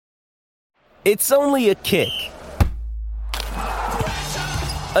It's only a kick,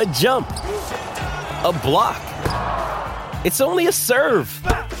 a jump, a block. It's only a serve.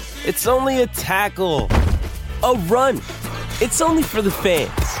 It's only a tackle, a run. It's only for the fans.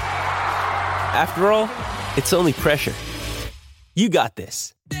 After all, it's only pressure. You got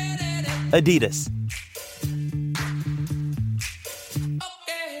this. Adidas.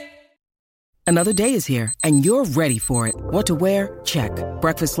 Another day is here, and you're ready for it. What to wear? Check.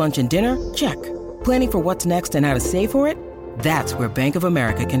 Breakfast, lunch, and dinner? Check. Planning for what's next and how to save for it? That's where Bank of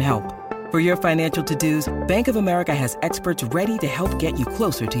America can help. For your financial to-dos, Bank of America has experts ready to help get you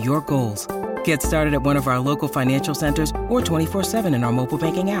closer to your goals. Get started at one of our local financial centers or 24/7 in our mobile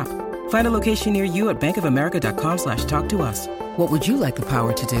banking app. Find a location near you at bankofamerica.com/talktous. What would you like the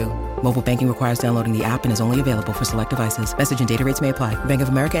power to do? Mobile banking requires downloading the app and is only available for select devices. Message and data rates may apply. Bank of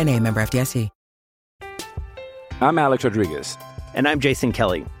America N.A., member FDIC. I'm Alex Rodriguez. And I'm Jason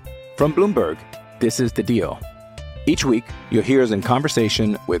Kelly. From Bloomberg, this is The Deal. Each week, you'll hear us in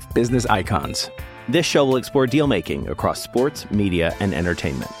conversation with business icons. This show will explore deal-making across sports, media, and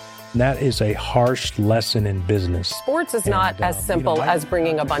entertainment. That is a harsh lesson in business. Sports is not as simple as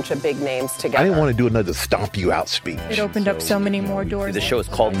bringing a bunch of big names together. I didn't want to do another stomp you out speech. It opened up so many more doors. The show is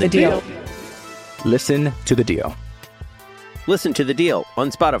called The Deal. Listen to The Deal. Listen to The Deal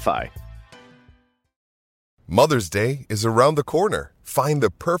on Spotify. Mother's Day is around the corner. Find the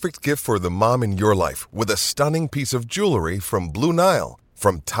perfect gift for the mom in your life with a stunning piece of jewelry from Blue Nile.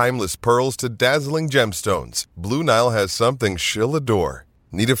 From timeless pearls to dazzling gemstones, Blue Nile has something she'll adore.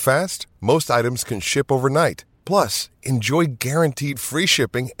 Need it fast? Most items can ship overnight. Plus, enjoy guaranteed free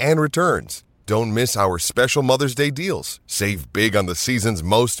shipping and returns. Don't miss our special Mother's Day deals. Save big on the season's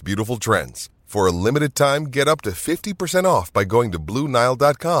most beautiful trends. For a limited time, get up to 50% off by going to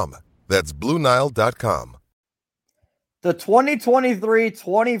BlueNile.com. That's BlueNile.com. The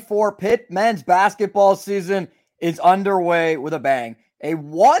 2023-24 Pitt men's basketball season is underway with a bang. A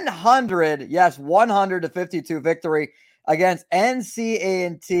 100-52 victory against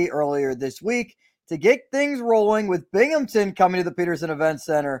NC&T earlier this week to get things rolling with Binghamton coming to the Peterson Event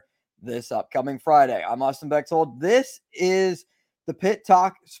Center this upcoming Friday. I'm Austin Bechtold. This is the Pitt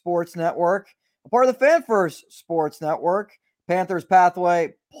Talk Sports Network, a part of the Fan First Sports Network, Panthers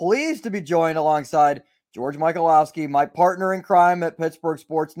Pathway. Pleased to be joined alongside George Michalowski, my partner in crime at Pittsburgh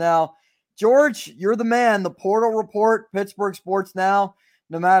Sports Now. George, you're the man, the Portal Report, Pittsburgh Sports Now.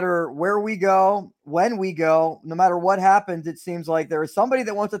 No matter where we go, when we go, no matter what happens, it seems like there is somebody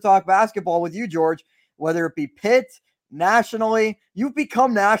that wants to talk basketball with you, George, whether it be Pitt, nationally. You've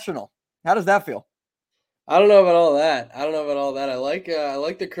become national. How does that feel? I don't know about all that. I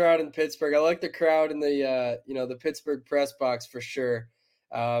like the crowd in Pittsburgh. I like the crowd in the the Pittsburgh press box for sure.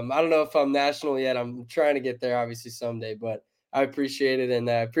 I don't know if I'm national yet. I'm trying to get there, obviously, someday, but I appreciate it, and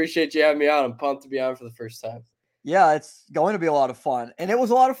I appreciate you having me on. I'm pumped to be on for the first time. Yeah, it's going to be a lot of fun, and it was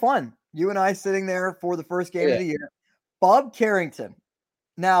a lot of fun. You and I sitting there for the first game of the year. Bob Carrington.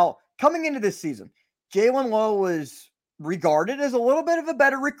 Now, coming into this season, Jalen Lowe was regarded as a little bit of a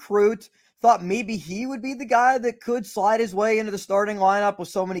better recruit. Thought maybe he would be the guy that could slide his way into the starting lineup with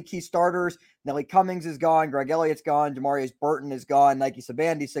so many key starters. Nelly Cummings is gone. Greg Elliott's gone. Jamarius Burton is gone. Nike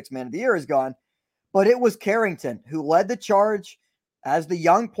Sabandi, sixth man of the year, is gone. But it was Carrington who led the charge as the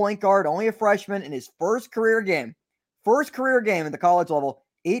young point guard, only a freshman, in his first career game at the college level,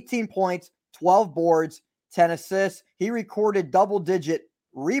 18 points, 12 boards, 10 assists. He recorded double-digit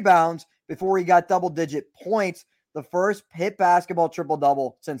rebounds before he got double-digit points, the first Pitt basketball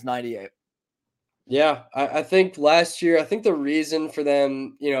triple-double since 98. Yeah, I think last year, the reason for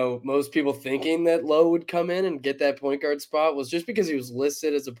them, most people thinking that Lowe would come in and get that point guard spot was just because he was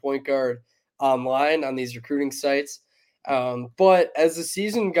listed as a point guard online on these recruiting sites. But as the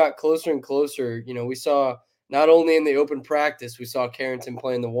season got closer and closer, we saw not only in the open practice, we saw Carrington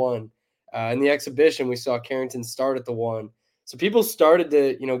playing the one. In the exhibition, we saw Carrington start at the one. So people started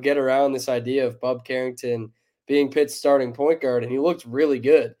to, get around this idea of Bub Carrington being Pitt's starting point guard, and he looked really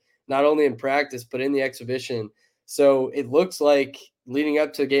good, not only in practice, but in the exhibition. So it looks like leading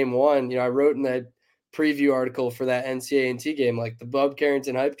up to game one, I wrote in that preview article for that NCAA game, like the Bub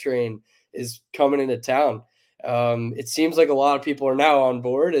Carrington hype train is coming into town. It seems like a lot of people are now on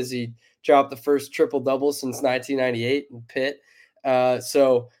board as he dropped the first triple-double since 1998 in Pitt.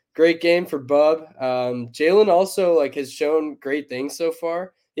 So great game for Bub. Jalen also has shown great things so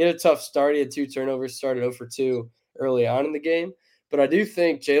far. He had a tough start. He had 2 turnovers, started 0 for 2 early on in the game. But I do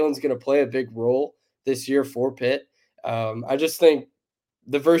think Jalen's going to play a big role this year for Pitt. I just think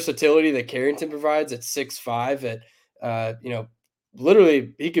the versatility that Carrington provides at 6'5", at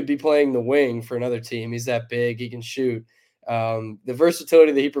literally he could be playing the wing for another team. He's that big. He can shoot. The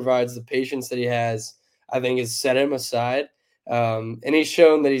versatility that he provides, the patience that he has, I think has set him aside. And he's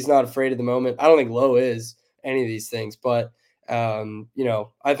shown that he's not afraid of the moment. I don't think Lowe is any of these things, but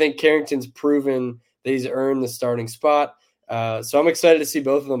I think Carrington's proven that he's earned the starting spot. So I'm excited to see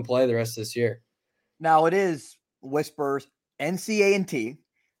both of them play the rest of this year. Now it is whispers NCA&T,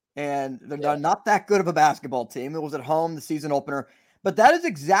 and they're not that good of a basketball team. It was at home, the season opener, but that is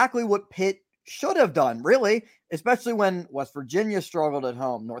exactly what Pitt should have done, really, especially when West Virginia struggled at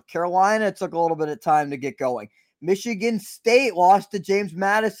home. North Carolina took a little bit of time to get going. Michigan State lost to James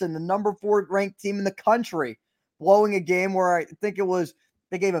Madison, the number 4 ranked team in the country, blowing a game where I think it was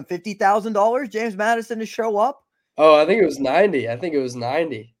they gave him $50,000, James Madison, to show up. Oh, I think it was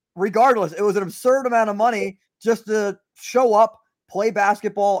 90. Regardless, it was an absurd amount of money just to show up, play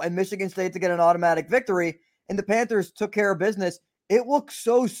basketball, and Michigan State to get an automatic victory. And the Panthers took care of business. It looked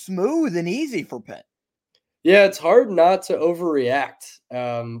so smooth and easy for Pitt. Yeah, it's hard not to overreact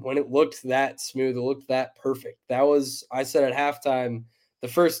when it looked that smooth. It looked that perfect. I said at halftime, the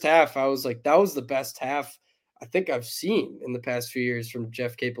first half, I was like, that was the best half I think I've seen in the past few years from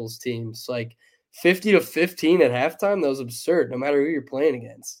Jeff Capel's teams. Like 50-15 at halftime, that was absurd, no matter who you're playing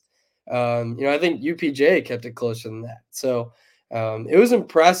against. I think UPJ kept it closer than that. So it was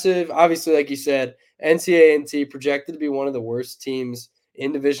impressive. Obviously, like you said, NCAA projected to be one of the worst teams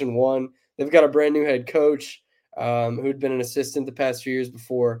in Division I. They've got a brand new head coach who'd been an assistant the past few years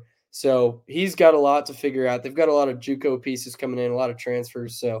before. So he's got a lot to figure out. They've got a lot of JUCO pieces coming in, a lot of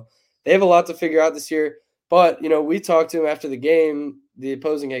transfers. So they have a lot to figure out this year. But, we talked to him after the game, the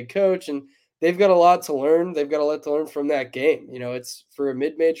opposing head coach, and they've got a lot to learn. They've got a lot to learn from that game. It's for a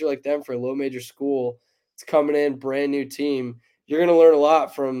mid-major like them, for a low-major school, it's coming in, brand new team. You're going to learn a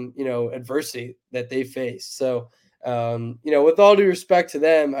lot from, adversity that they face. So, with all due respect to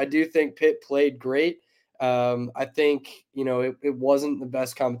them, I do think Pitt played great. I think, it wasn't the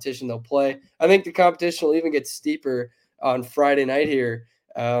best competition they'll play. I think the competition will even get steeper on Friday night here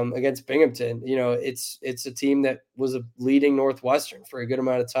against Binghamton. It's a team that was a leading Northwestern for a good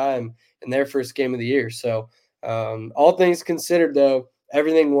amount of time in their first game of the year. So all things considered, though,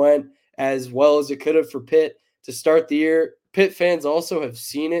 everything went as well as it could have for Pitt to start the year. Pitt fans also have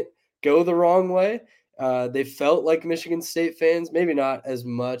seen it go the wrong way. They felt like Michigan State fans, maybe not as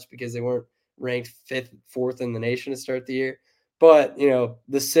much because they weren't ranked 5th, 4th in the nation to start the year. But,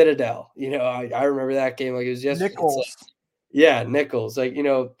 the Citadel, I remember that game like it was yesterday. Nichols. Nichols.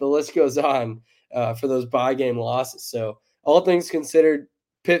 The list goes on for those bye game losses. So all things considered,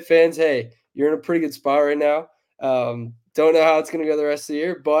 Pitt fans, hey, you're in a pretty good spot right now. Don't know how it's going to go the rest of the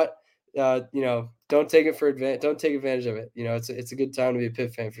year, but, don't take advantage of it. It's a good time to be a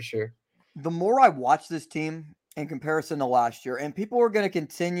Pitt fan for sure. The more I watch this team in comparison to last year, and people are going to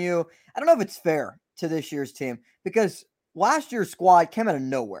continue, I don't know if it's fair to this year's team because last year's squad came out of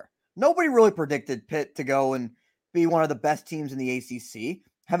nowhere. Nobody really predicted Pitt to go and be one of the best teams in the ACC,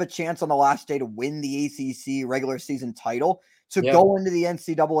 have a chance on the last day to win the ACC regular season title, to go into the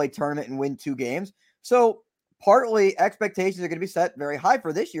NCAA tournament and win 2 games. So partly expectations are going to be set very high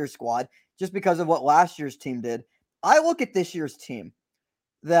for this year's squad just because of what last year's team did. I look at this year's team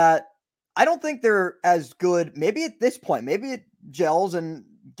that I don't think they're as good. Maybe at this point, maybe it gels and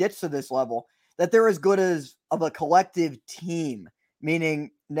gets to this level that they're as good as of a collective team,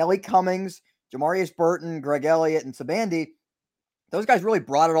 meaning Nelly Cummings, Jamarius Burton, Greg Elliott, and Sabandi. Those guys really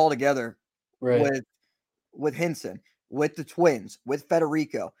brought it all together with Hinson, with the twins, with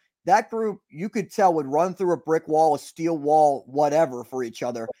Federico. That group, you could tell, would run through a brick wall, a steel wall, whatever for each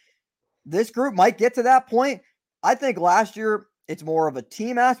other. This group might get to that point. I think last year, it's more of a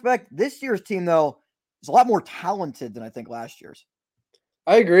team aspect. This year's team, though, is a lot more talented than I think last year's.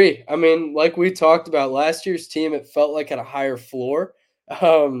 I agree. I mean, like we talked about, last year's team, it felt like had a higher floor.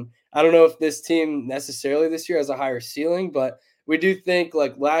 I don't know if this team necessarily this year has a higher ceiling, but we do think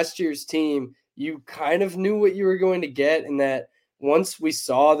like last year's team, you kind of knew what you were going to get, and that once we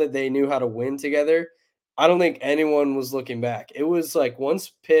saw that they knew how to win together, I don't think anyone was looking back. It was like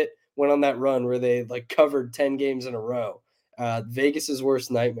once Pitt went on that run where they like covered 10 games in a row, Vegas's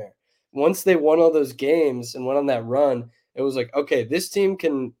worst nightmare. Once they won all those games and went on that run, it was like, okay, this team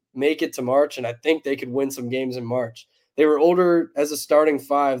can make it to March, and I think they could win some games in March. They were older as a starting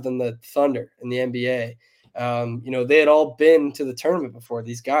 5 than the Thunder in the NBA. They had all been to the tournament before.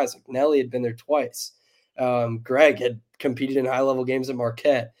 These guys, like Nelly had been there twice. Greg had competed in high-level games at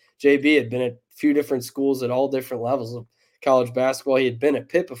Marquette. JB had been at a few different schools at all different levels of college basketball. He had been at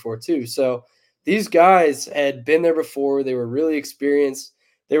Pitt before too. So these guys had been there before. They were really experienced.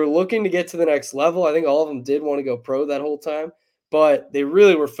 They were looking to get to the next level. I think all of them did want to go pro that whole time, but they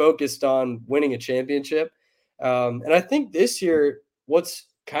really were focused on winning a championship. And I think this year, what's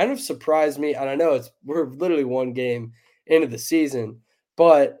kind of surprised me, and I know we're literally one game into the season,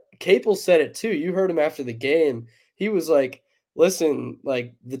 but Capel said it too. You heard him after the game. He was like, listen,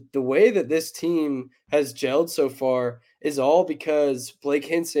 like the way that this team has gelled so far is all because Blake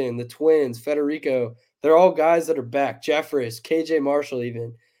Hinson, the twins, Federico, they're all guys that are back. Jeffress, KJ Marshall,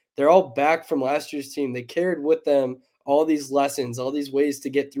 even. They're all back from last year's team. They carried with them all these lessons, all these ways to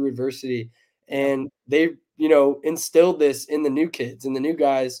get through adversity. And they, instilled this in the new kids and the new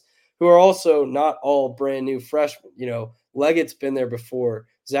guys who are also not all brand new freshmen. Leggett's been there before.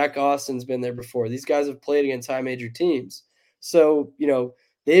 Zach Austin's been there before. These guys have played against high major teams. So,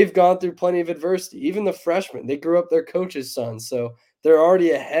 they've gone through plenty of adversity. Even the freshmen, they grew up their coach's sons. So they're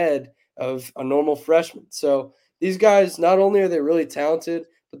already ahead of a normal freshman. So these guys, not only are they really talented,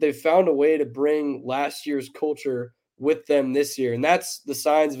 but they've found a way to bring last year's culture with them this year. And that's the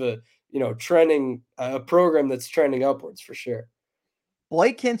signs of a program that's trending upwards for sure.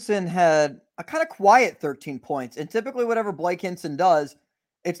 Blake Hinson had a kind of quiet 13 points. And typically whatever Blake Hinson does,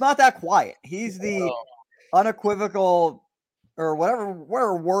 it's not that quiet. He's the unequivocal, or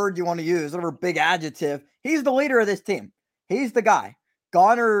whatever word you want to use, whatever big adjective. He's the leader of this team. He's the guy.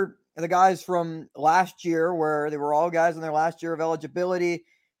 Gone are the guys from last year where they were all guys in their last year of eligibility,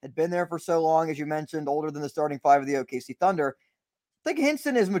 had been there for so long, as you mentioned, older than the starting five of the OKC Thunder. I think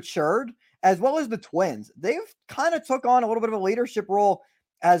Hinson has matured, as well as the twins. They've kind of took on a little bit of a leadership role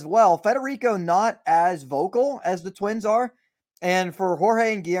as well. Federico not as vocal as the twins are. And for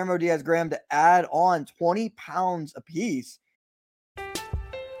Jorge and Guillermo Diaz-Graham to add on 20 pounds apiece.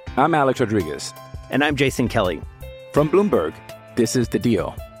 I'm Alex Rodriguez. And I'm Jason Kelly. From Bloomberg, this is The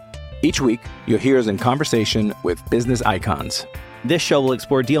Deal. Each week, you'll hear us in conversation with business icons. This show will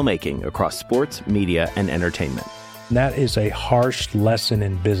explore deal-making across sports, media, and entertainment. That is a harsh lesson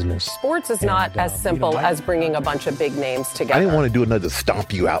in business. Sports is not as simple as bringing a bunch of big names together. I didn't want to do another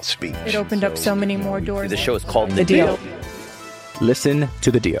stomp you out speech. It opened up so many more doors. The show is called The Deal. Listen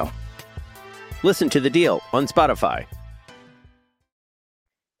to The Deal. Listen to The Deal on Spotify.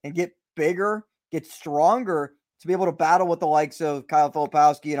 And get bigger, get stronger to be able to battle with the likes of Kyle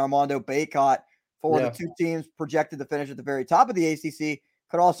Filipowski and Armando Bacot for the two teams projected to finish at the very top of the ACC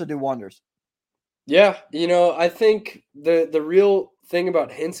could also do wonders. Yeah, I think the real thing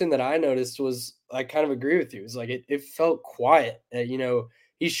about Hinson that I noticed was, I kind of agree with you. It's like it felt quiet.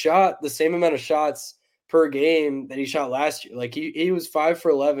 He shot the same amount of shots per game that he shot last year. Like he was 5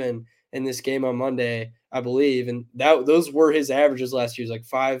 for 11 in this game on Monday, I believe, and those were his averages last year. It was like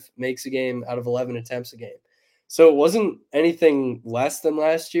 5 makes a game out of 11 attempts a game. So it wasn't anything less than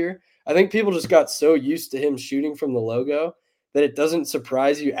last year. I think people just got so used to him shooting from the logo that it doesn't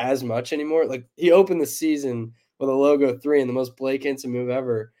surprise you as much anymore. Like, he opened the season with a logo 3 and the most Blake Hinson move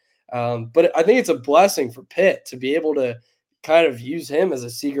ever. But I think it's a blessing for Pitt to be able to kind of use him as a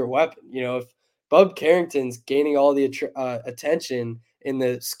secret weapon. If Bub Carrington's gaining all the attention in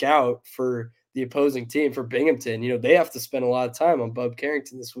the scout for the opposing team, for Binghamton, they have to spend a lot of time on Bub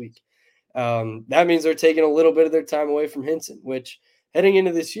Carrington this week. That means they're taking a little bit of their time away from Hinson, which, heading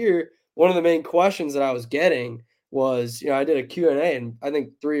into this year, one of the main questions that I was getting was, I did a Q&A, and I think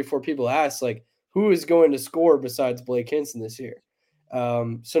 3 or 4 people asked, like, who is going to score besides Blake Hinson this year?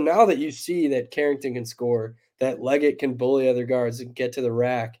 So now that you see that Carrington can score, that Leggett can bully other guards and get to the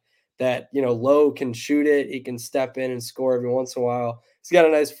rack, that, Lowe can shoot it, he can step in and score every once in a while. He's got a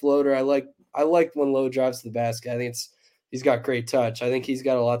nice floater. I like when Lowe drives to the basket. I think he's got great touch. I think he's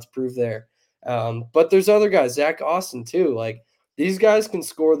got a lot to prove there. But there's other guys, Zach Austin too. Like, these guys can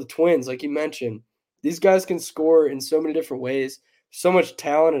score. The twins, like you mentioned. These guys can score in so many different ways. So much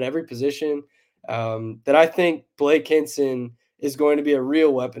talent at every position that I think Blake Hinson is going to be a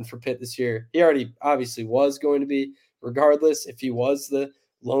real weapon for Pitt this year. He already obviously was going to be, regardless. If he was the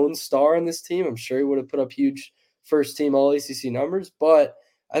lone star on this team, I'm sure he would have put up huge first-team All-ACC numbers. But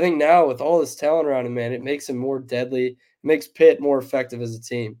I think now with all this talent around him, man, it makes him more deadly. It makes Pitt more effective as a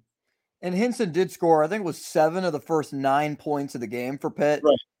team. And Hinson did score, I think it was 7 of the first 9 points of the game for Pitt.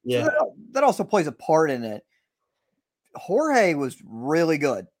 Right. Yeah. So that also plays a part in it. Jorge was really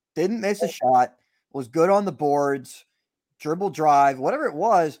good. Didn't miss a shot. Was good on the boards, dribble drive, whatever it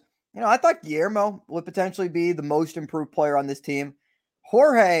was. I thought Guillermo would potentially be the most improved player on this team.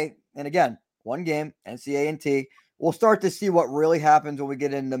 Jorge, and again, one game, NCAA. We'll start to see what really happens when we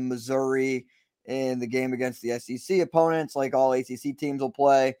get into Missouri in the game against the SEC opponents, like all ACC teams will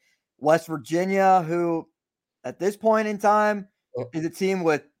play. West Virginia, who at this point in time is a team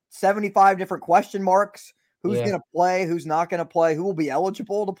with 75 different question marks. Who's going to play? Who's not going to play? Who will be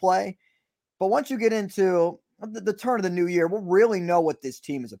eligible to play? But once you get into the turn of the new year, we'll really know what this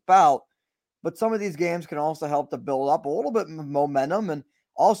team is about. but some of these games can also help to build up a little bit of momentum and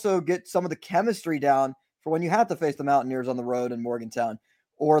also get some of the chemistry down for when you have to face the Mountaineers on the road in Morgantown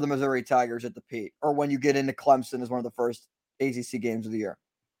or the Missouri Tigers at the Pete, or when you get into Clemson as one of the first ACC games of the year.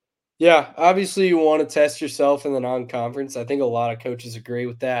 Yeah, obviously you want to test yourself in the non-conference. I think a lot of coaches agree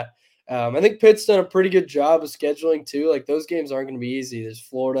with that. I think Pitt's done a pretty good job of scheduling too. Like those games aren't going to be easy. There's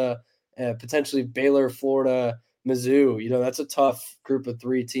Florida, potentially Baylor, Florida, Mizzou. That's a tough group of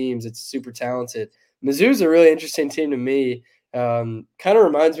 3 teams. It's super talented. Mizzou's a really interesting team to me. Kind of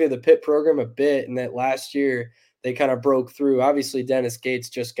reminds me of the Pitt program a bit in that last year they kind of broke through. Obviously Dennis Gates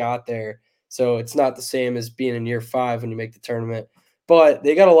just got there, so it's not the same as being in year 5 when you make the tournament. But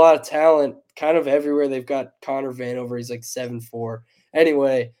they got a lot of talent kind of everywhere. They've got Connor Vanover. He's like 7'4".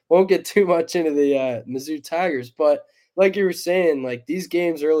 Anyway, won't get too much into the Mizzou Tigers. But like you were saying, like these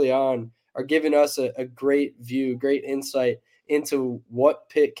games early on are giving us a great view, great insight into what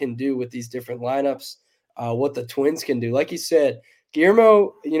Pitt can do with these different lineups, what the Twins can do. Like you said,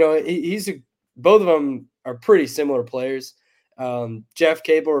 Guillermo, both of them are pretty similar players. Jeff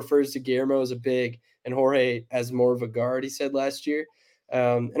Cable refers to Guillermo as a big and Jorge as more of a guard, he said last year.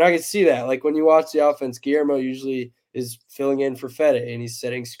 And I can see that. Like when you watch the offense, Guillermo usually is filling in for Fede and he's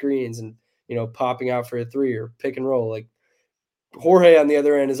setting screens and, popping out for a 3 or pick and roll. Like Jorge on the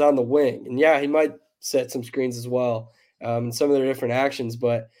other end is on the wing. And yeah, he might set some screens as well in some of their different actions.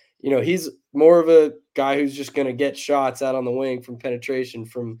 But, he's more of a guy who's just going to get shots out on the wing from penetration,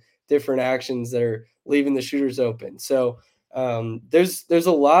 from different actions that are leaving the shooters open. So there's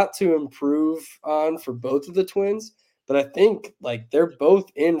a lot to improve on for both of the Twins. But I think like they're both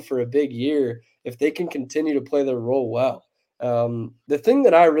in for a big year if they can continue to play their role well. The thing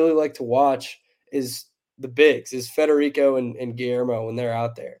that I really like to watch is the bigs, is Federico and Guillermo when they're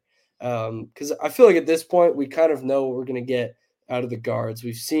out there. Because I feel like at this point we kind of know what we're going to get out of the guards.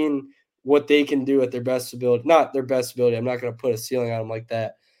 We've seen what they can do at their best ability. Not their best ability. I'm not going to put a ceiling on them like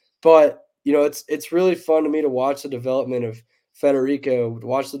that. But, it's really fun to me to watch the development of Federico, to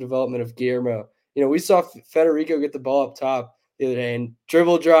watch the development of Guillermo. We saw Federico get the ball up top the other day and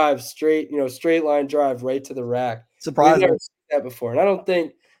dribble drive straight line drive right to the rack. Surprising. We've never seen that before. And I don't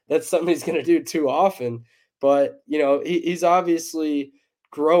think that's something he's going to do too often. But, he's obviously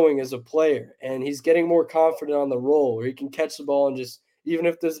growing as a player and he's getting more confident on the roll where he can catch the ball and just, even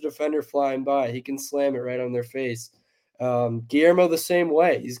if there's a defender flying by, he can slam it right on their face. Guillermo the same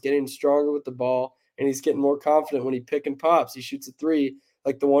way. He's getting stronger with the ball and he's getting more confident when he pick and pops. He shoots a 3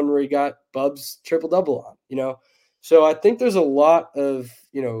 like the one where he got Bub's triple-double on, So I think there's a lot of,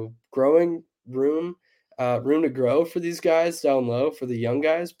 growing room to grow for these guys down low, for the young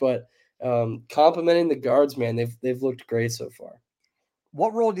guys. But complimenting the guards, man, they've looked great so far.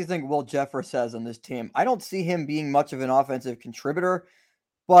 What role do you think Will Jeffress has on this team? I don't see him being much of an offensive contributor,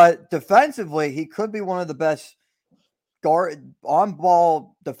 but defensively, he could be one of the best guard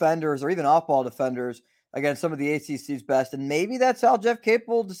on-ball defenders or even off-ball defenders against some of the ACC's best. And maybe that's how Jeff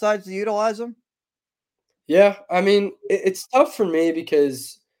Capel decides to utilize him. Yeah, I mean, it's tough for me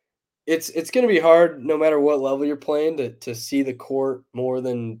because it's going to be hard no matter what level you're playing to see the court more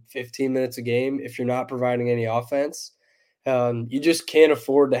than 15 minutes a game if you're not providing any offense. You just can't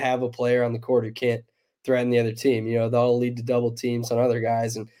afford to have a player on the court who can't threaten the other team. They'll lead to double teams on other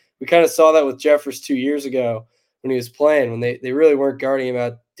guys. And we kind of saw that with Jeffress 2 years ago when he was playing, when they really weren't guarding him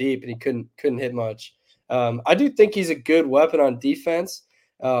out deep and he couldn't hit much. I do think he's a good weapon on defense.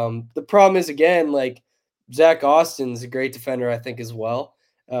 The problem is, again, like Zach Austin's a great defender, I think, as well.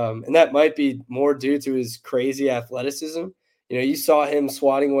 And that might be more due to his crazy athleticism. You saw him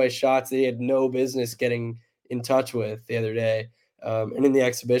swatting away shots that he had no business getting in touch with the other day. And in the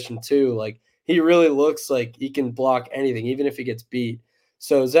exhibition too, like he really looks like he can block anything, even if he gets beat.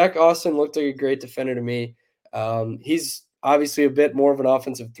 So Zach Austin looked like a great defender to me. He's obviously a bit more of an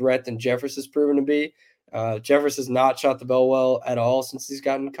offensive threat than Jeffress has proven to be. Jeffress has not shot the ball well at all since he's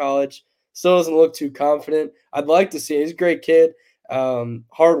gotten to college. Still doesn't look too confident. I'd like to see. He's a great kid,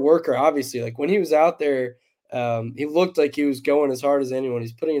 hard worker, obviously. Like when he was out there, he looked like he was going as hard as anyone.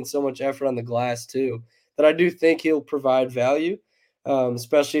 He's putting in so much effort on the glass too, that I do think he'll provide value,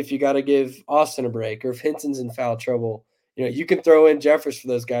 especially if you got to give Austin a break or if Hinton's in foul trouble. You can throw in Jeffress for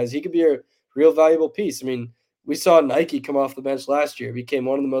those guys. He could be a real valuable piece. I mean, we saw Nike come off the bench last year. He became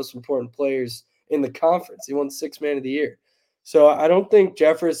one of the most important players in the conference. He won 6th man of the year. So I don't think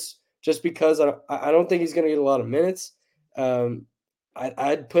Jeffress, just because I don't think he's going to get a lot of minutes.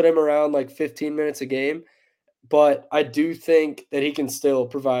 I'd put him around like 15 minutes a game, but I do think that he can still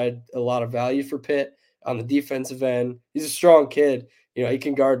provide a lot of value for Pitt on the defensive end. He's a strong kid. He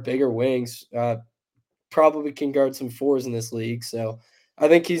can guard bigger wings, probably can guard some 4s in this league. So I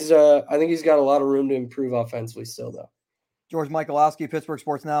think he's got a lot of room to improve offensively still, though. George Michalowski, Pittsburgh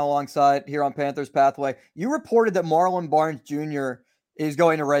Sports Now, alongside here on Panthers Pathway. You reported that Marlon Barnes Jr. is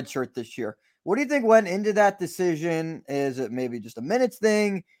going to redshirt this year. What do you think went into that decision? Is it maybe just a minutes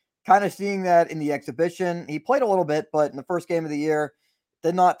thing? Kind of seeing that in the exhibition. He played a little bit, but in the first game of the year,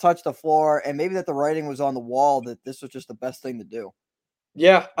 did not touch the floor. And maybe that the writing was on the wall that this was just the best thing to do.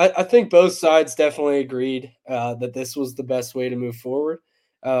 Yeah, I think both sides definitely agreed that this was the best way to move forward.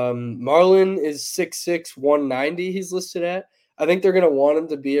 Marlon is 6'6", 190 he's listed at. I think they're going to want him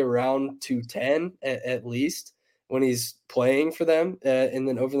to be around 210 at least when he's playing for them and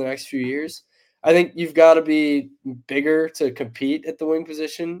then over the next few years. I think you've got to be bigger to compete at the wing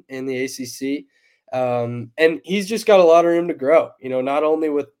position in the ACC. And he's just got a lot of room to grow, not only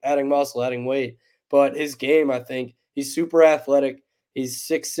with adding muscle, adding weight, but his game, I think he's super athletic. He's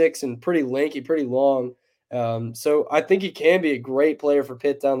 6'6" and pretty lanky, pretty long. So I think he can be a great player for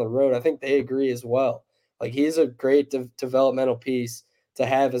Pitt down the road. I think they agree as well. Like, he's a great developmental piece to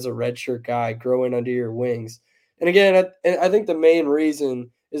have as a redshirt guy growing under your wings. And again, I think the main reason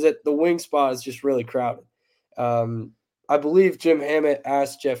is that the wing spot is just really crowded. I believe Jim Hammett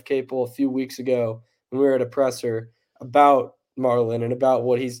asked Jeff Capel a few weeks ago when we were at a presser about Marlon and about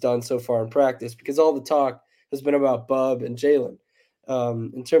what he's done so far in practice, because all the talk has been about Bub and Jalen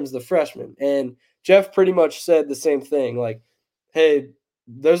in terms of the freshmen. And Jeff pretty much said the same thing, like, hey,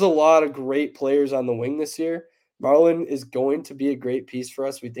 there's a lot of great players on the wing this year. Marlon is going to be a great piece for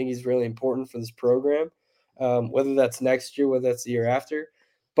us. We think he's really important for this program, whether that's next year, whether that's the year after.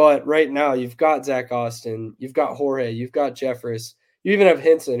 But right now, you've got Zach Austin, you've got Jorge, you've got Jeffress. You even have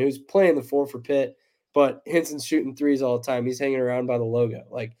Hinson, who's playing the 4 for Pitt, but Hinson's shooting threes all the time. He's hanging around by the logo.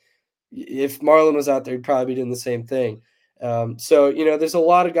 Like, if Marlon was out there, he'd probably be doing the same thing. So, there's a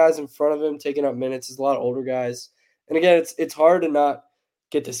lot of guys in front of him taking up minutes. There's a lot of older guys. And again, it's hard to not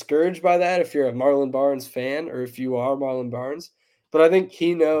get discouraged by that if you're a Marlon Barnes fan or if you are Marlon Barnes. But I think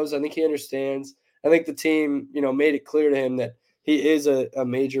he knows. I think he understands. I think the team, made it clear to him that he is a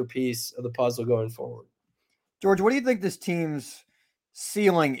major piece of the puzzle going forward. George, what do you think this team's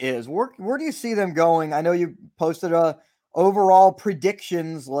ceiling is? Where do you see them going? I know you posted a overall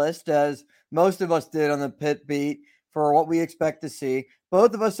predictions list, as most of us did on the Pitt beat, for what we expect to see.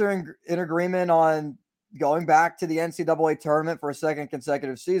 Both of us are in agreement on going back to the NCAA tournament for a second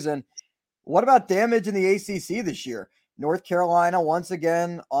consecutive season. What about damage in the ACC this year? North Carolina once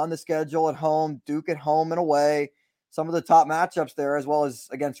again on the schedule at home, Duke at home and away. Some of the top matchups there, as well as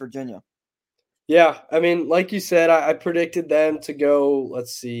against Virginia. Yeah, I mean, like you said, I predicted them to go,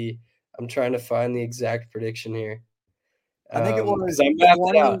 let's see, I'm trying to find the exact prediction here. I think it was I mapped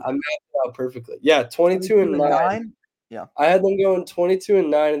it out perfectly. Yeah, 22-9. Yeah. I had them going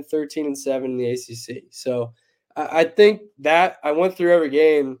 22-9 and 13-7 in the ACC. So I think that I went through every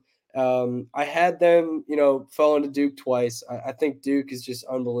game. I had them, falling to Duke twice. I think Duke is just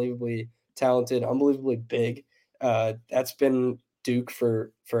unbelievably talented, unbelievably big. That's been Duke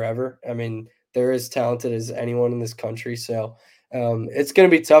for forever. I mean, they're as talented as anyone in this country. So it's going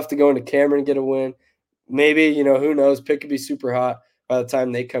to be tough to go into Cameron and get a win. Maybe, who knows? Pitt could be super hot by the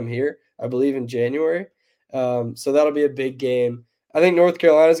time they come here, I believe in January. So that'll be a big game. I think North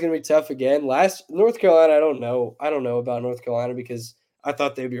Carolina is going to be tough again. North Carolina, I don't know about North Carolina because I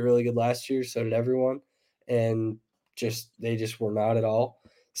thought they'd be really good last year. So did everyone. And they just were not at all.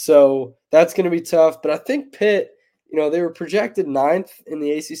 So that's going to be tough. But I think Pitt, they were projected 9th in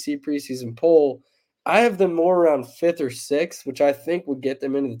the ACC preseason poll. I have them more around 5th or 6th, which I think would get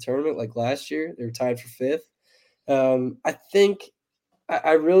them into the tournament like last year. They were tied for 5th.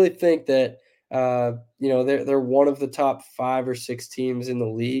 I really think that, they're one of the top 5 or 6 teams in the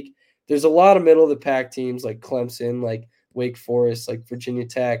league. There's a lot of middle of the pack teams like Clemson, like Wake Forest, like Virginia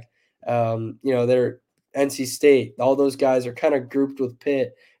Tech, they're NC State. All those guys are kind of grouped with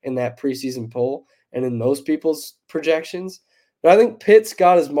Pitt in that preseason poll and in most people's projections. But I think Pitt's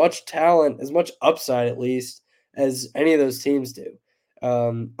got as much talent, as much upside at least, as any of those teams do.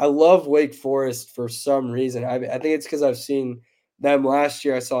 I love Wake Forest for some reason. I think it's because I've seen them last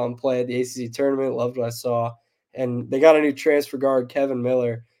year. I saw them play at the ACC tournament, loved what I saw. And they got a new transfer guard, Kevin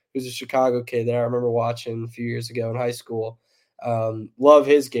Miller, who's a Chicago kid that I remember watching a few years ago in high school. Love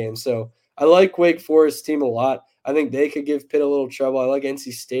his game. So I like Wake Forest team a lot. I think they could give Pitt a little trouble. I like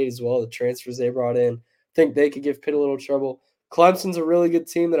NC State as well, the transfers they brought in. I think they could give Pitt a little trouble. Clemson's a really good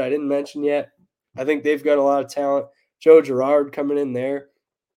team that I didn't mention yet. I think they've got a lot of talent. Joe Girard coming in there.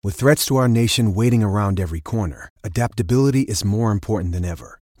 With threats to our nation waiting around every corner, adaptability is more important than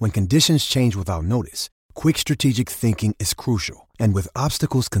ever. When conditions change without notice, quick strategic thinking is crucial. And with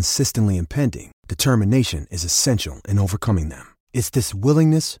obstacles consistently impending, determination is essential in overcoming them. It's this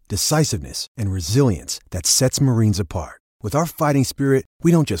willingness, decisiveness, and resilience that sets Marines apart. With our fighting spirit,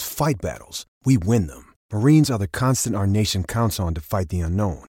 we don't just fight battles, we win them. Marines are the constant our nation counts on to fight the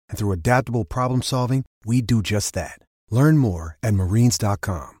unknown. And through adaptable problem solving, we do just that. Learn more at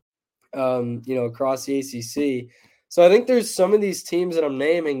marines.com. Across the ACC. So I think there's some of these teams that I'm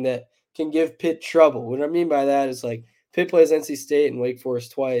naming that can give Pitt trouble. What I mean by that is like Pitt plays NC State and Wake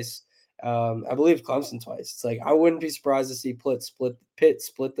Forest twice. I believe Clemson twice. It's like I wouldn't be surprised to see Pitt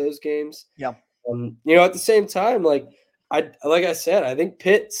split those games. Yeah. At the same time, like I said, I think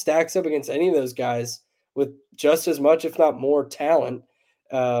Pitt stacks up against any of those guys with just as much, if not more, talent.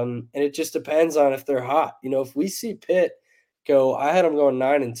 And it just depends on if they're hot. If we see Pitt go, I had them going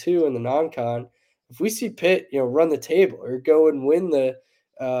 9-2 in the non-con. If we see Pitt, run the table or go and win the,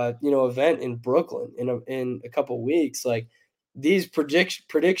 event in Brooklyn in a couple of weeks, like these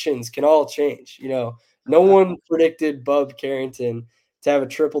predictions can all change. No one predicted Bub Carrington to have a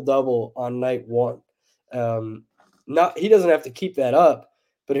triple double on night one. He doesn't have to keep that up,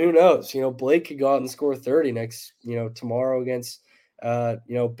 but who knows? Blake could go out and score 30 tomorrow against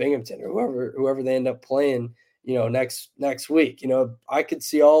Binghamton or whoever they end up playing next week. I could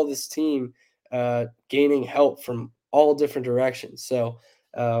see all this team gaining help from all different directions. So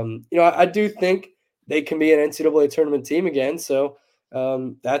I do think they can be an NCAA tournament team again. So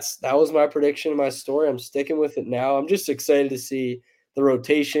that was my prediction, my story. I'm sticking with it now. I'm just excited to see the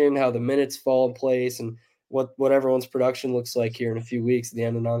rotation, how the minutes fall in place, and what everyone's production looks like here in a few weeks at the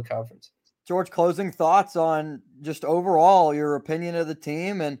end of non-conference. George, closing thoughts on just overall your opinion of the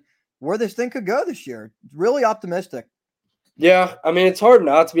team and where this thing could go this year. Really optimistic. Yeah, I mean, it's hard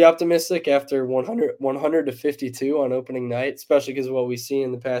not to be optimistic after 100 to 52 on opening night, especially because of what we've seen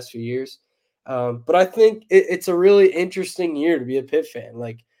in the past few years. But I think it's a really interesting year to be a Pitt fan.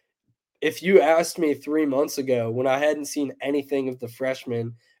 Like, if you asked me 3 months ago when I hadn't seen anything of the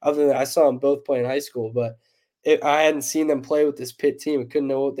freshmen, other than I saw them both play in high school, but I hadn't seen them play with this Pitt team. I couldn't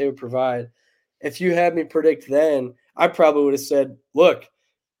know what they would provide. If you had me predict then, I probably would have said, look,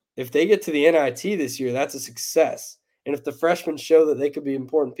 if they get to the NIT this year, that's a success. And if the freshmen show that they could be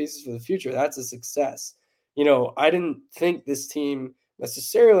important pieces for the future, that's a success. I didn't think this team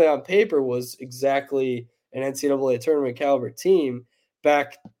necessarily on paper was exactly an NCAA tournament caliber team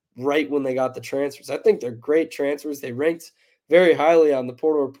back right when they got the transfers. I think they're great transfers. They ranked very highly on the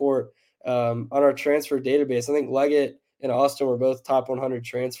portal report on our transfer database. I think Leggett and Austin were both top 100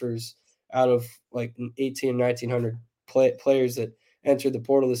 transfers out of like 1,800, 1,900 players that entered the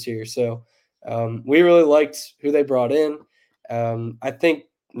portal this year. So we really liked who they brought in. I think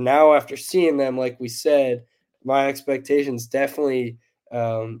now after seeing them, like we said, my expectations definitely,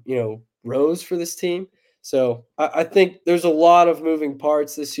 rose for this team. So I think there's a lot of moving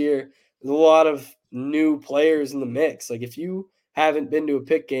parts this year. There's a lot of new players in the mix. Like if you haven't been to a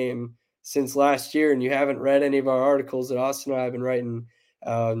Pitt game since last year and you haven't read any of our articles that Austin and I have been writing,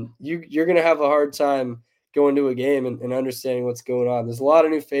 you're going to have a hard time going to a game and understanding what's going on. There's a lot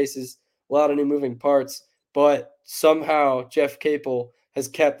of new faces, a lot of new moving parts, but somehow Jeff Capel has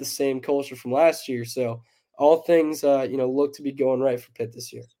kept the same culture from last year. So all things, look to be going right for Pitt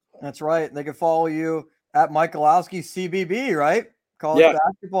this year. That's right. They can follow you at Michalowski CBB, right? College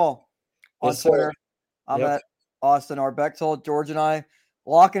basketball on Twitter. I'm at Austin R. Bechtold. George and I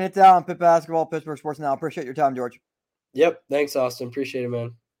locking it down. Pitt basketball, Pittsburgh Sports Now. Appreciate your time, George. Yep. Thanks, Austin. Appreciate it,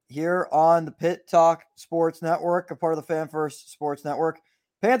 man. Here on the Pitt Talk Sports Network, a part of the Fan First Sports Network.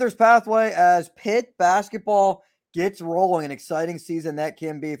 Panthers pathway as Pitt basketball gets rolling. An exciting season that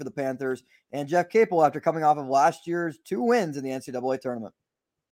can be for the Panthers and Jeff Capel after coming off of last year's 2 wins in the NCAA tournament.